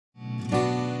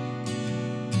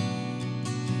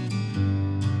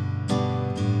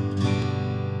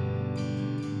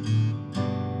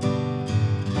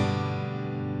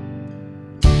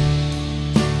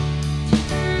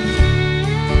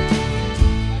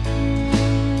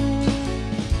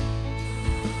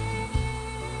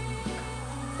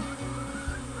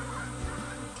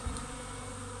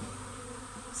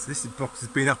This box has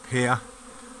been up here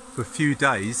for a few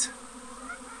days,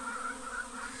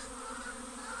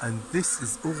 and this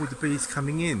is all the bees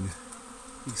coming in. You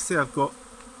can see I've got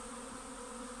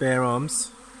bare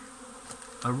arms.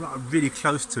 I'm really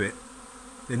close to it.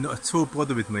 They're not at all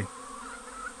bothered with me.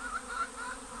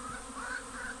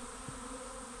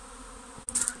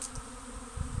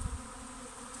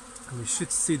 And we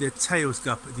should see their tails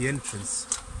go up at the entrance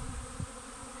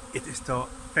if they start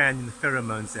fanning the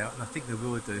pheromones out, and I think they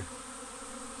will do.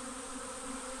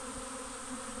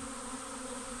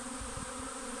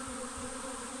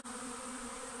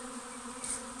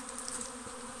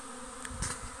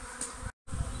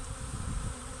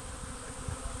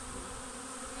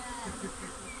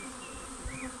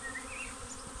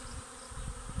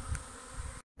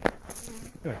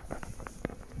 Anyway,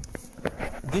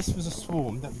 this was a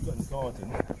swarm that we got in the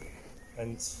garden,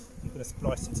 and I'm going to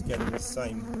splice it together in the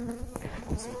same,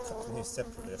 so we cut them here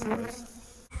separately, I suppose.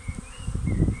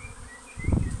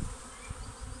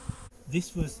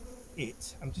 This was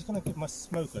it. I'm just going to get my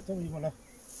smoker. I don't really want to,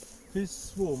 for this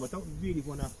swarm, I don't really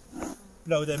want to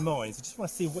blow their minds. I just want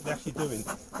to see what they're actually doing.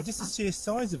 And just the sheer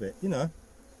size of it, you know,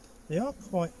 they're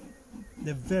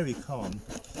very calm.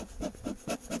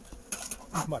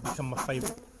 This might become my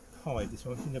favourite hive, this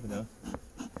one, you never know.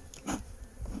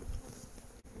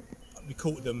 We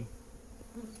caught them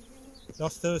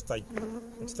last Thursday,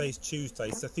 and today's Tuesday,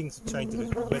 so things have changed a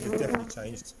bit. The weather's definitely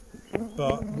changed.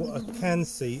 But what I can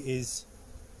see is,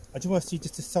 I just want to see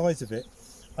just the size of it.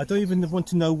 I don't even want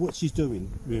to know what she's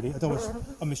doing, really.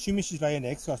 I'm assuming she's laying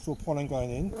eggs, so I saw pollen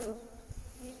going in.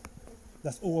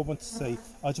 That's all I want to see.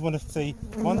 I just want to see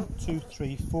 1, 2,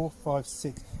 3, 4, 5,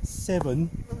 6, 7,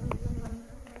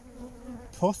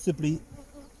 possibly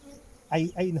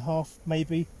 8.5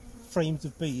 maybe frames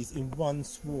of bees in one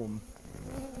swarm,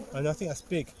 and I think that's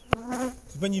big.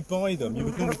 Because when you buy them, you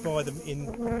would normally buy them in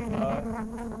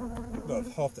well,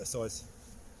 half that size,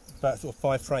 about sort of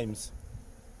 5 frames,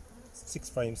 6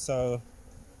 frames. So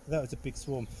that was a big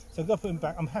swarm. So I've got to put them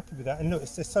back. I'm happy with that, and look,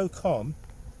 they're so calm.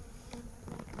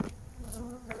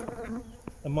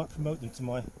 I might promote them to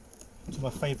my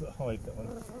favourite hive, that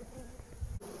one.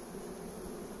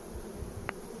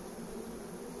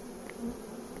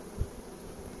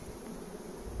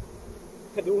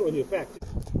 Had it all on your back.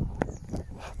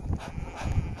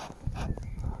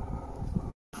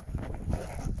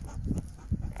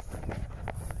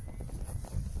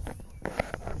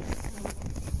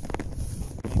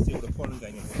 You see all the pollen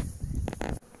going in here.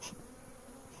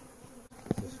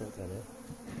 Just right down there.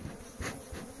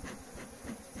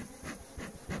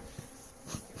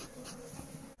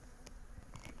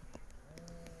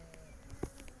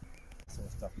 Sort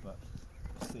of stuff, but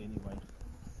we'll see anyway.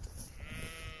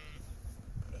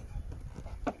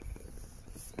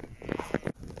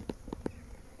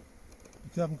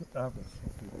 Because I haven't got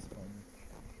this one.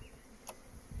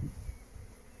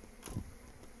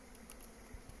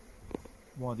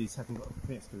 One of these haven't got a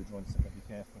clear screwdriver, so I've got to be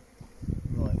careful.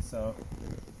 Right, so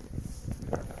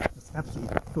it's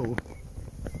absolutely full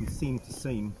from seam to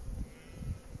seam.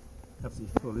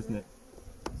 Absolutely full, isn't it?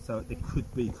 So there could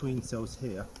be queen cells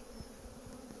here.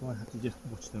 So I have to just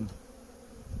watch them.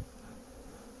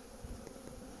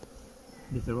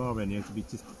 And if there are any, I have to be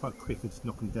just quite quick and just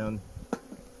knock them down.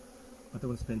 I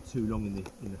don't want to spend too long in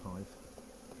the hive.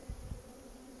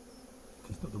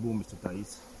 It's not the warmest of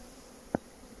days.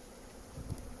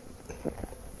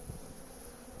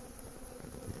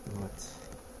 Right.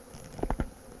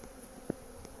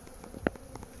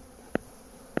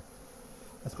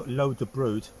 That's got loads of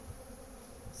brood,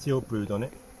 sealed brood on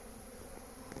it.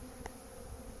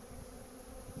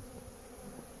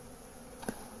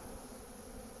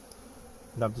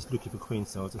 And I'm just looking for queen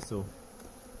cells, that's all.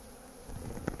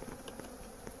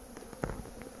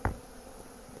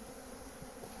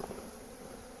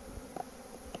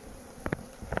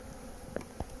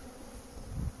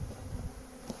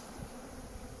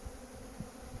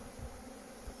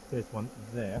 There's one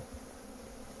there.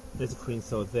 There's a queen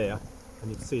cell there,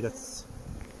 and you can see that's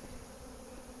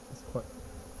quite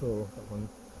full, that one.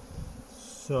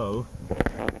 So,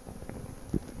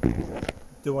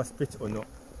 do I split it or not?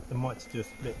 I might do a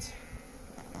split.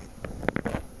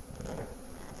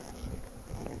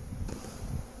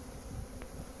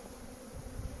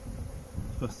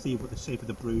 Got to see what the shape of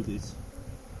the brood is.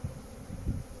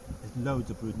 There's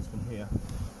loads of brood in this one here.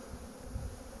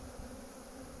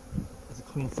 There's a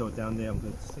queen cell down there. I'm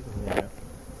going to stick them there.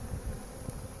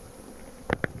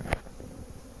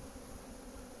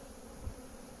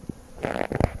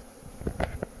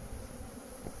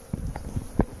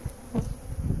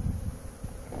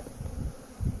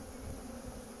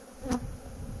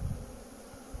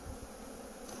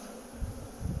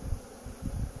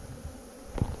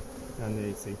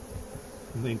 see.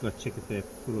 I'm not even going to check if they're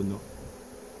full or not.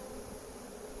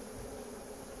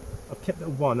 I've kept that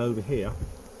one over here.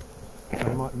 I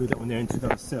might move that one there into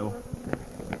another cell,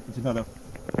 into another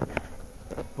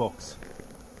box,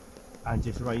 and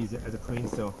just raise it as a queen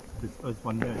cell. There's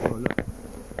one there as well, look.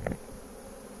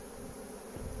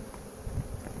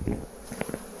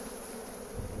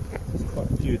 There's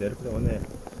quite a few there, look at that one there.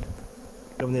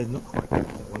 That one there's not quite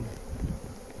capped, that one.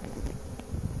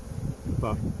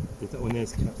 But that one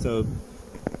there's capped, so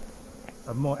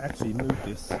I might actually move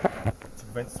this to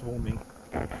prevent swarming.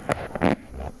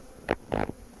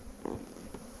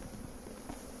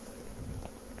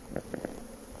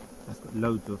 That's got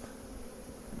loads of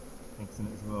eggs in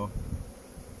it as well.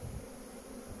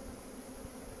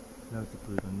 Loads of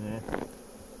brood on there.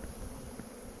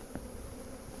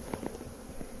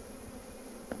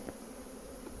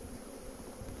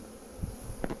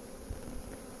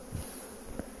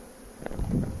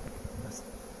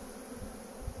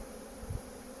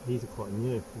 These are quite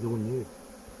new, these are all new.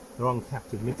 They're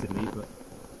uncapped admittedly, but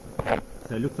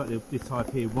so it looks like this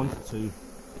hive here wanted to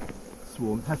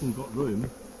swarm, it hasn't got room,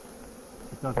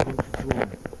 it does want to swarm.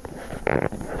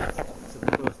 So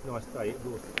the first nice day it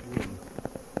will swarm.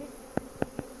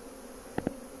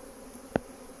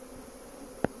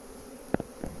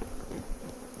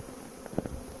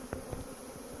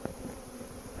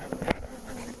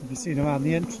 Have you seen around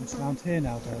the entrance around here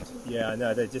now, Dad? Yeah, I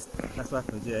know, that's what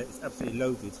happens, yeah, it's absolutely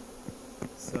loaded.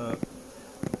 So,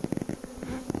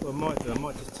 what I might do, I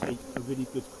might just take a really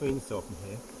good queen cell from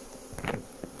here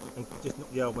and just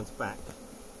knock the other ones back.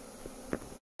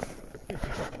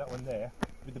 Put that one there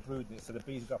with the brood in it, so the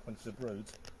bees go up onto the brood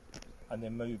and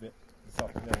then move it this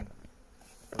afternoon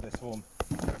for their swarm. So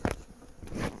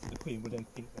the queen will then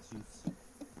think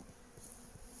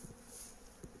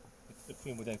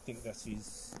that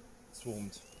she's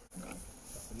swarmed. But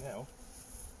for now,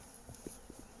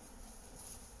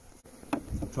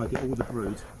 I'll try to get all the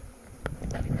brood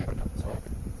up top.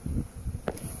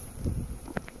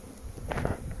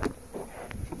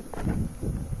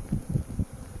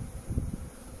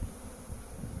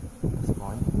 That's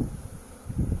fine.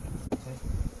 Okay.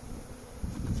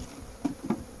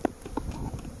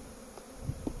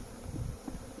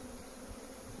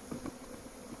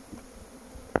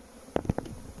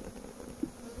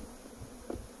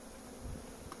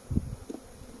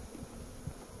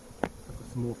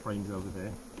 Some more frames over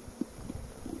there.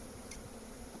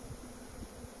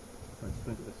 So I'm just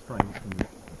going to get the frames from there.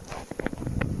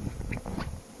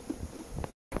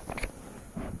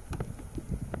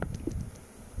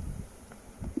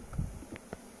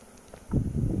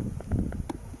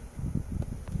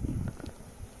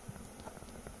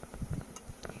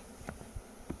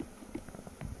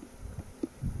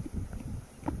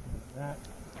 Like that.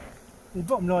 The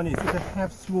bottom line is, if they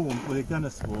have swarmed or they're going to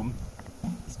swarm,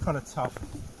 it's kind of tough.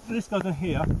 So this goes on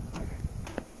here. And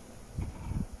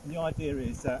the idea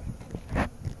is that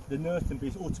the nursing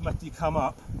bees automatically come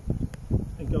up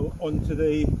and go onto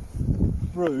the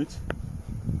brood.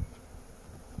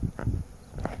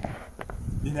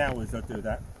 In hours they'll do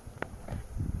that.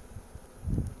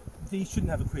 These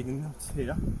shouldn't have a queen in them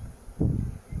here.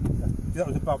 That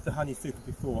was above the honey super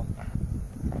before,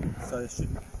 so there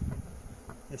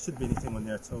shouldn't be anything on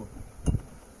there at all.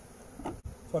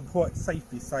 So I can quite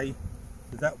safely say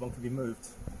that one can be moved.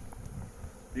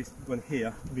 This one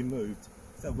here can be moved.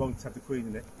 So that won't have the queen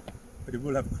in it, but it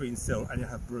will have a queen cell and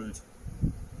it'll have brood.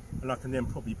 And I can then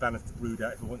probably balance the brood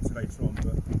out if I want to later on.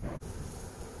 But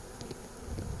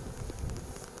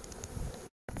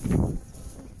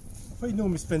I probably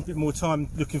normally spend a bit more time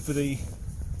looking for the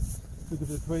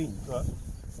queen, but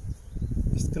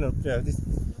it's gonna, yeah, this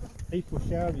April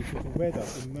showery sort of weather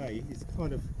in May is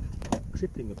kind of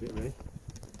tripping a bit really.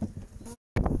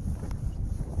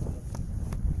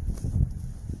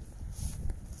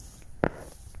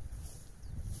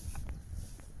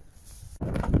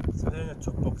 So they're in a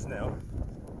top box now.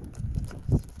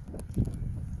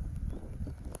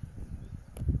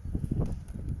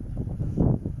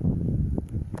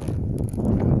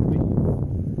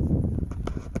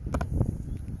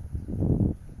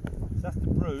 So that's the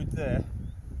brood there.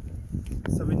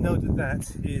 So we know that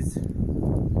that is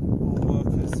all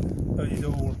workers, is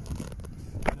all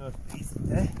bees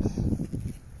there.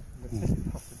 I'm going to test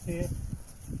it up to here.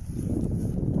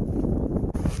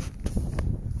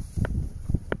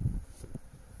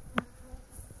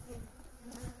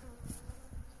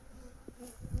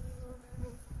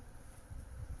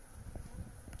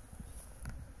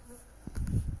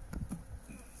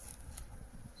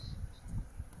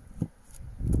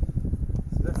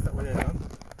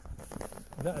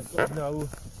 That has got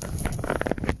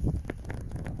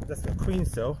that's the queen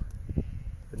cell,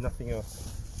 but nothing else.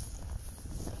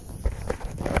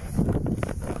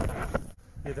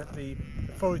 Yeah, that the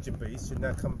foraging bees should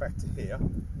now come back to here,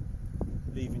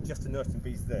 leaving just the nursing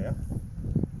bees there,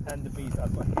 and the bees that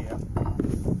I've got here.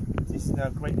 This is now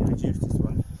greatly reduced, this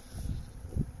one,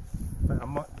 but I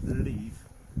might leave.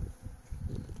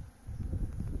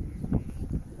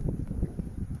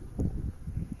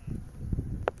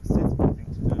 Sensible thing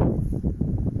to do.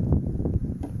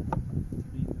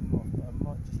 Leave them off, but I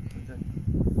might just put them.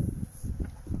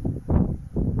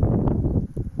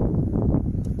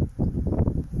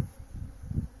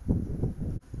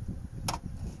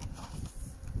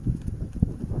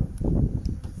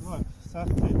 Right, so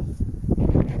that's it.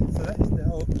 So that is the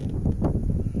whole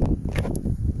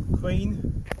queen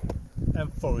and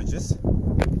foragers.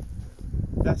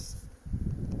 That's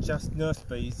just nurse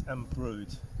bees and brood.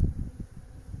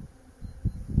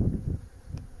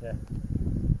 Yeah.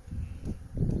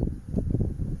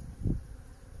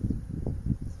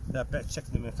 I better check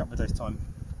them in a couple of days' time.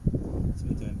 That's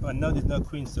what we're doing. But I know there's no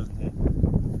queen cells in here.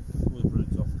 All the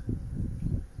brood's off.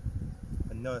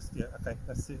 I know it's, yeah, okay,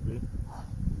 that's it really.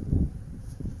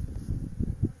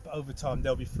 But over time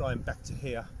they'll be flying back to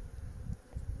here